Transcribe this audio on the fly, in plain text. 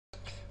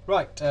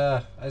Right,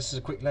 this is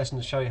a quick lesson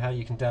to show you how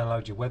you can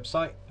download your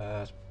website.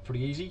 It's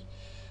pretty easy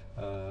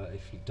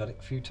if you've done it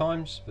a few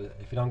times, but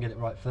if you don't get it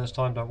right first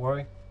time, don't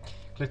worry.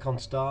 Click on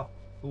Start,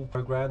 All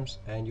Programs,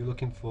 and you're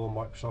looking for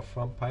Microsoft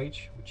Front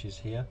Page, which is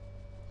here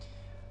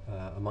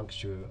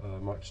amongst your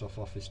Microsoft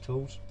Office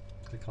tools.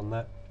 Click on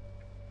that.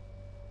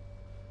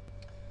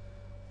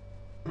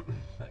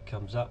 That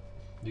comes up,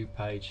 new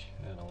page,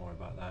 and don't worry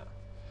about that.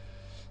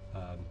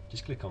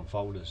 Just click on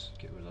folders,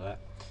 get rid of that.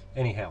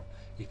 Anyhow,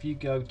 if you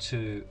go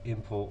to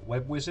Import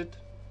Web Wizard,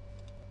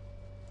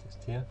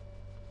 just here,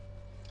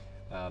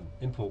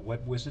 Import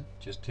Web Wizard,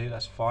 just here,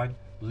 that's fine.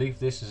 Leave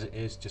this as it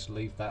is, just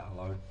leave that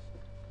alone.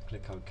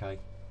 Click OK.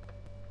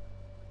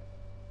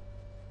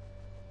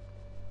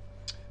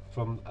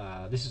 From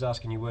this is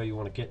asking you where you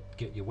want to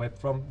get your web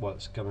from. Well,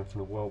 it's coming from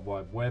the World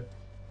Wide Web.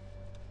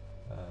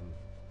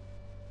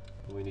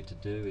 All we need to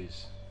do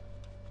is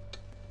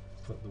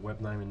put the web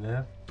name in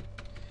there.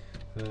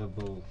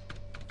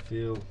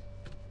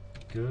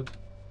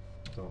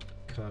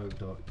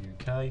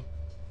 herbalfeelgood.co.uk.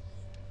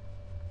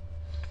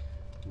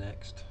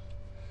 Next.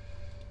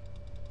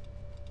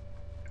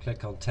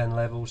 Click on 10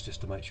 levels just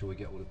to make sure we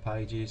get all the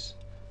pages.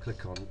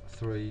 Click on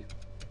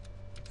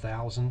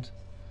 3000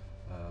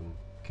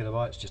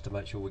 kilobytes just to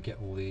make sure we get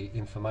all the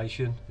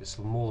information. It's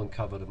more than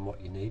covered in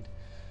what you need.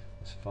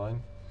 That's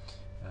fine.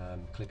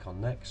 Click on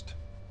next.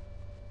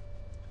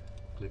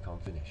 Click on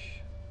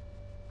finish.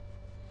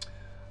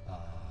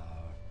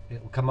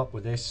 It will come up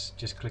with this.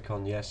 Just click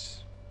on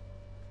yes.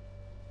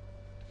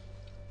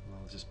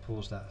 I'll just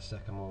pause that a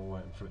second while we're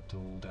waiting for it to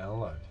all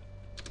download.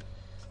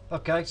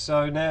 Okay,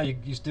 so now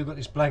you still got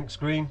this blank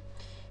screen.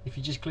 If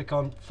you just click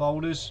on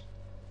folders,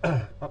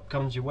 up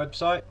comes your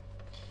website.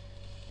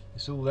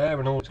 It's all there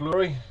in all its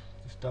glory.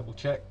 Just double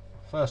check.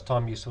 First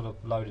time you sort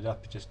of load it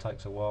up, it just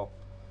takes a while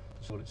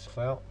to sort itself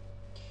out.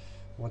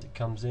 Once it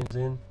comes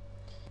in,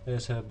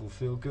 there's Herbal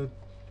Feel Good.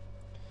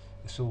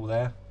 It's all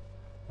there,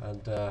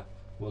 and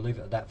we'll leave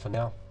it at that for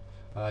now.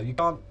 You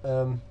can't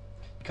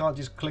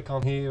just click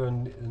on here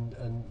and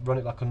run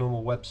it like a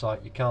normal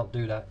website. You can't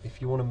do that.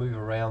 If you want to move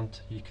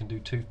around, you can do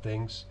two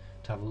things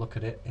to have a look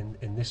at it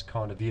in this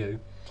kind of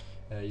view.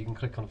 You can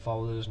click on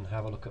folders and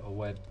have a look at a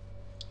web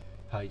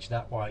page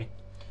that way,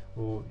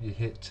 or you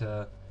hit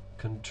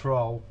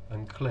Control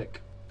and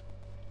click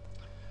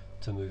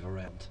to move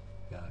around,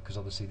 because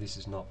obviously this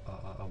is not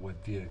a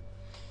web view.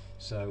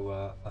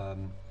 So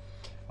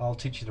I'll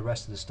teach you the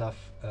rest of the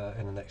stuff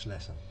in the next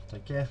lesson.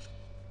 Take care.